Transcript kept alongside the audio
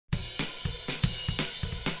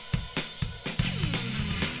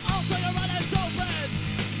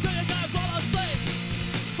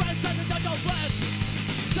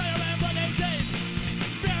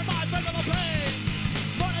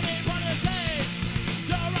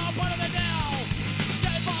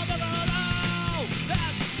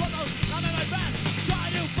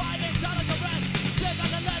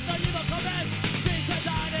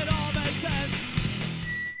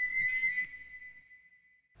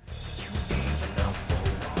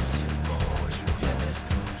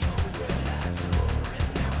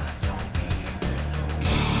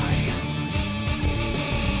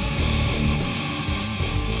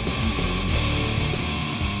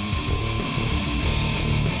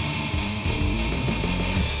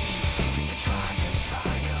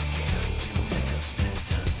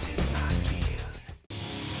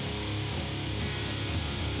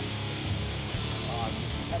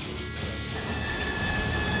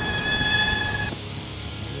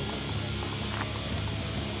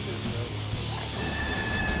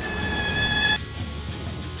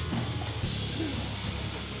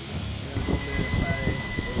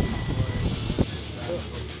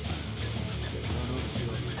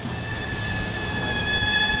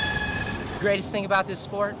Greatest thing about this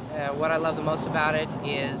sport, what I love the most about it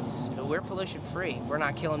is we're pollution free. We're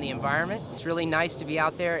not killing the environment. It's really nice to be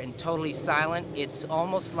out there and totally silent. It's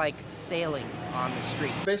almost like sailing on the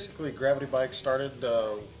street. Basically, Gravity Bike started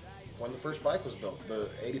when the first bike was built. The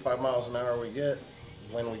 85 miles an hour we get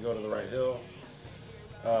when we go to the right hill.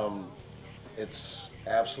 It's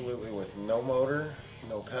absolutely with no motor,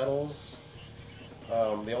 no pedals.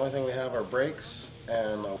 The only thing we have are brakes,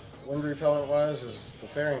 and wind repellent wise is the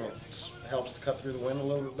fairing. It helps to cut through the wind a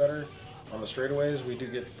little bit better. On the straightaways we do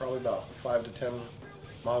get probably about 5 to 10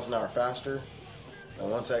 miles an hour faster, and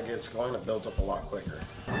once that gets going it builds up a lot quicker.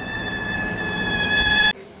 The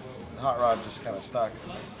hot rod just kind of stuck.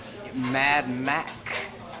 Mad Mac,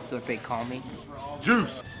 that's what they call me.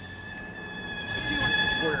 Juice! This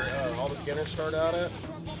is where all the beginners start out at.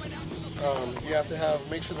 You have to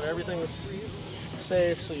make sure that everything is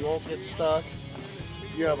safe so you won't get stuck.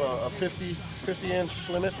 You have a 50-inch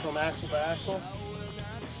limit from axle to axle.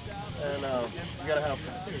 And you gotta have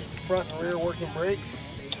front and rear working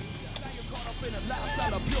brakes.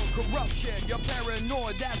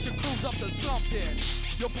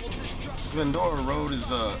 Glendora Road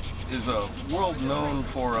is a world known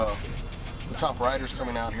for the top riders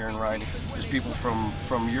coming out here and riding. There's people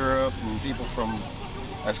from Europe and people from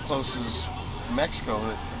as close as Mexico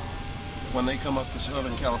that when they come up to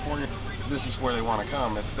Southern California, this is where they want to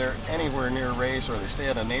come. If they're anywhere near a race or they stay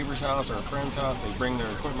at a neighbor's house or a friend's house, they bring their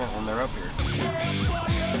equipment and they're up here.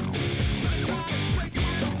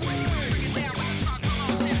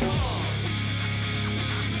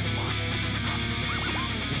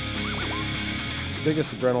 The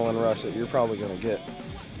biggest adrenaline rush that you're probably going to get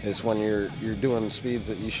is when you're doing speeds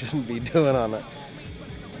that you shouldn't be doing on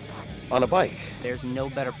a bike. There's no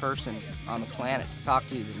better person on the planet to talk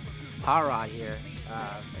to than Hot Rod here,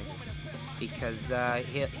 because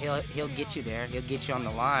he'll get you there, he'll get you on the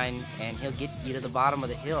line, and he'll get you to the bottom of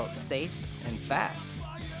the hill safe and fast.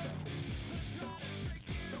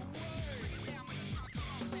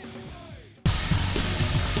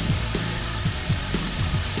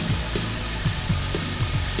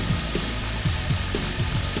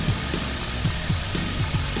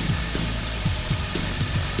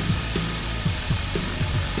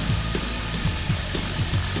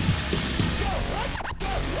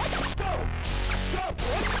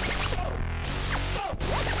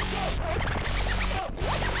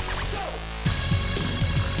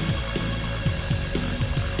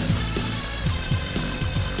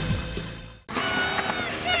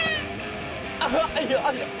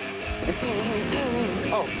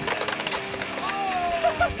 Oh.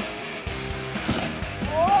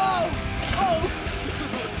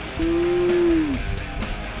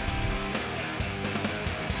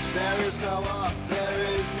 There is no up, there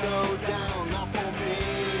is no down, not for me.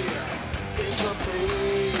 It's a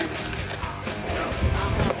breeze.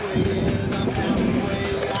 I'm halfway in, I'm halfway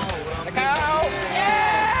out. Look out!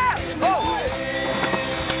 Yeah!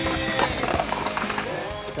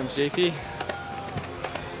 Here comes JP.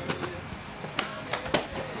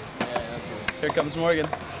 Here comes Morgan.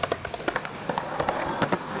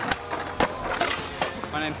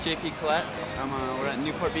 My name's JP Collette. We're at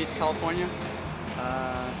Newport Beach, California.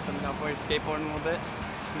 Southern California, skateboarding a little bit.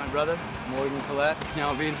 This is my brother, Morgan Collette. You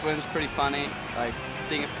know, being twins is pretty funny. Like, the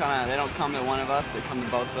thing is kind of, they don't come to one of us, they come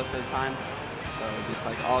to both of us at a time. So just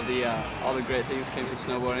like all the great things came from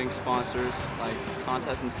snowboarding, sponsors, like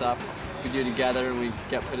contests and stuff. We do together and we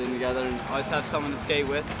get put in together and always have someone to skate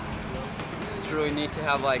with. It's really neat to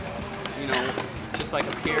have like, you know, just like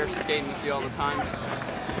a peer skating with you all the time.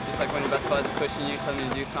 Just like when your best bud's pushing you, telling you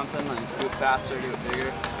to do something, like do it faster, do it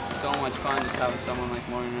bigger. It's so much fun just having someone like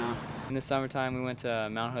Morgan around. In the summertime, we went to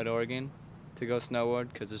Mount Hood, Oregon to go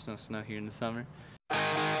snowboard because there's no snow here in the summer.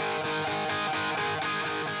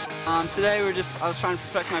 Today I was trying to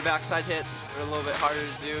perfect my backside hits. They're a little bit harder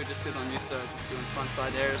to do just because I'm used to just doing front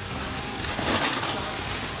side airs.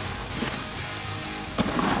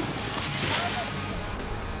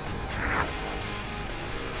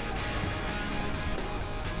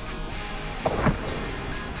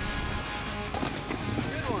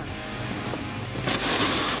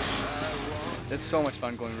 It's so much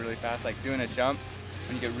fun going really fast, like doing a jump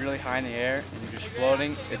when you get really high in the air and you're just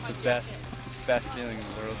floating. It's the best feeling in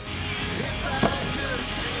the world.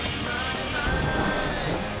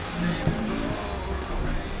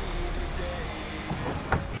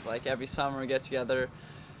 Like every summer we get together,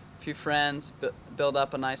 a few friends, build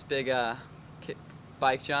up a nice big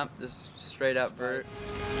bike jump, this straight up vert.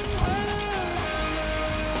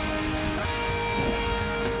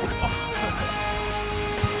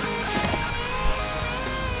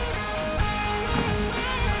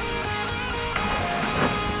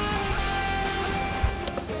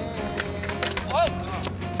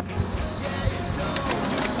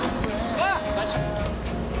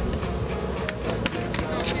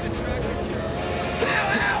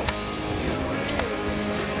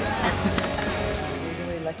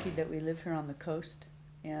 lucky that we live here on the coast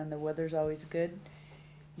and the weather's always good.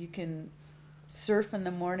 You can surf in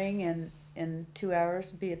the morning and in 2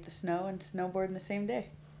 hours be at the snow and snowboard in the same day.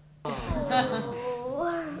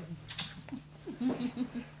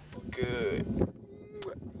 Good.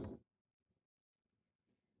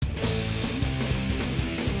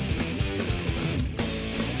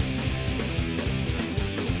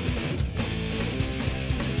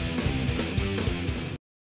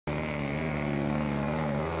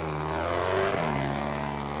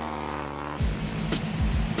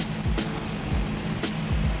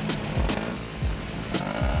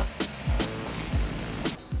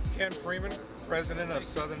 Ken Freeman, president of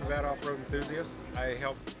Southern Nevada Off-Road Enthusiasts. I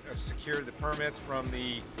helped secure the permits from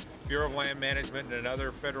the Bureau of Land Management and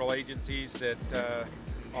other federal agencies that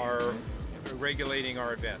are regulating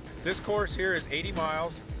our event. This course here is 80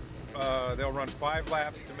 miles. They'll run 5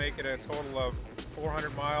 laps to make it a total of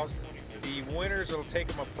 400 miles. The winners, it'll take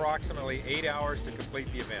them approximately 8 hours to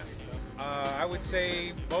complete the event. I would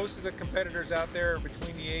say most of the competitors out there are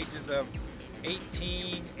between the ages of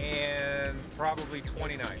 18 and probably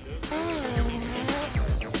 29.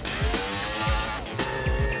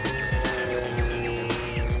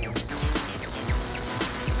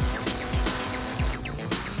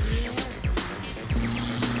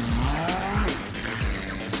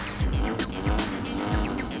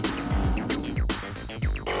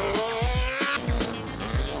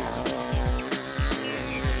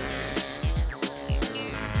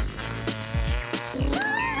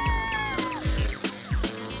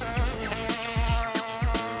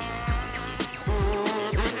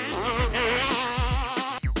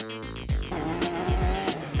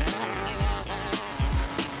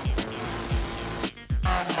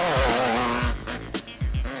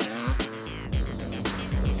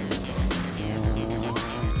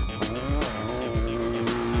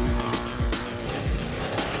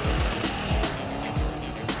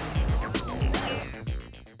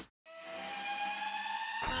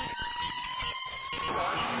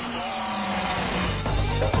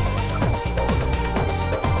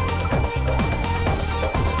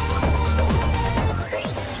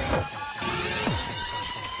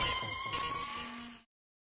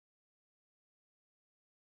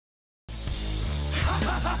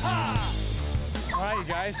 Alright you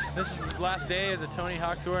guys, this is the last day of the Tony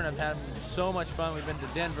Hawk Tour and I've had so much fun. We've been to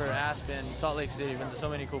Denver, Aspen, Salt Lake City, we've been to so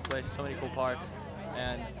many cool places, so many cool parks,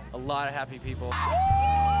 and a lot of happy people.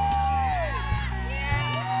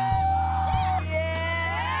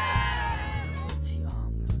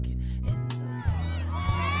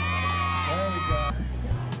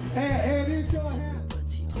 Hey, this your hand.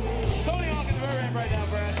 Tony Hawk in the rear end right now,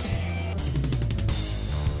 Brad.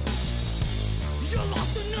 You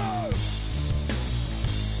lost the nerve.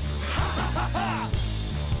 Ha ha ha ha.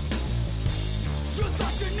 You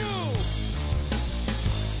thought you knew.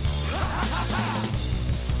 Ha ha ha ha.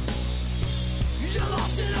 You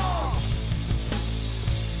lost it all.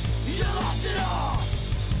 You lost it all.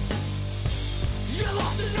 You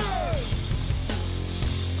lost the nerve.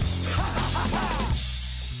 Ha ha ha ha.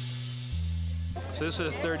 So this is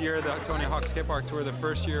the 3rd year of the Tony Hawk Skate Park Tour. The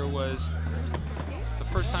first year was the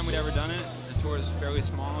first time we'd ever done it. The tour is fairly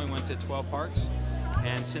small. We went to 12 parks.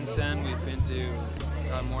 And since then, we've been to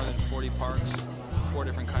more than 40 parks, 4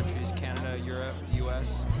 different countries, Canada, Europe,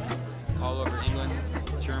 US, all over England,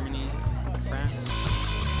 Germany, France.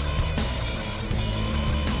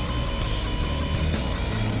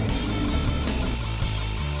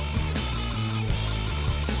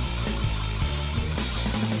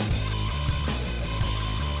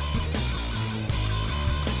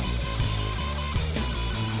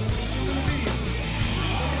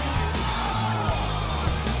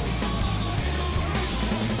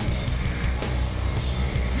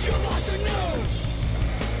 You lost your nerve.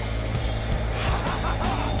 Ha ha ha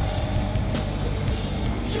ha.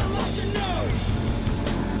 You lost your nerve.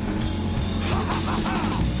 Ha ha ha ha.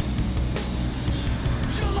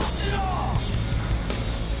 You lost it all.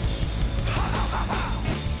 Ha ha ha ha.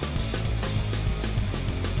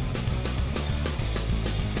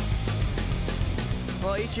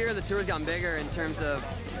 Well, each year the tour's gotten bigger in terms of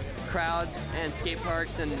crowds and skate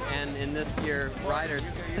parks and in this year,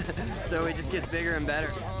 riders. So it just gets bigger and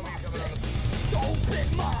better. So big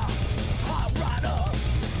my hot rider.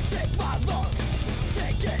 Take my love.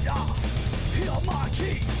 Take it off. Heal my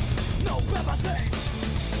keys. No everything.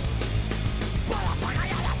 Motherfucker,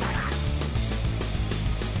 you're the sucker.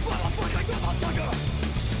 Motherfucker, you're the sucker.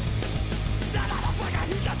 That motherfucker,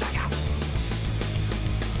 he's the sucker.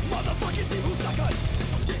 Motherfuckers, see who's sucker.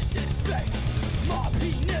 Disinfect my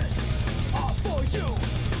penis. All for you.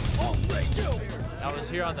 Only you. I was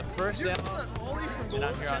here on the first demo, and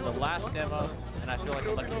I'm here on the last demo, and I feel like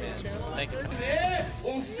a lucky man. Thank you.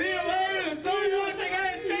 We'll see you later. Tony Hawk, you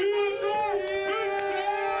guys keep on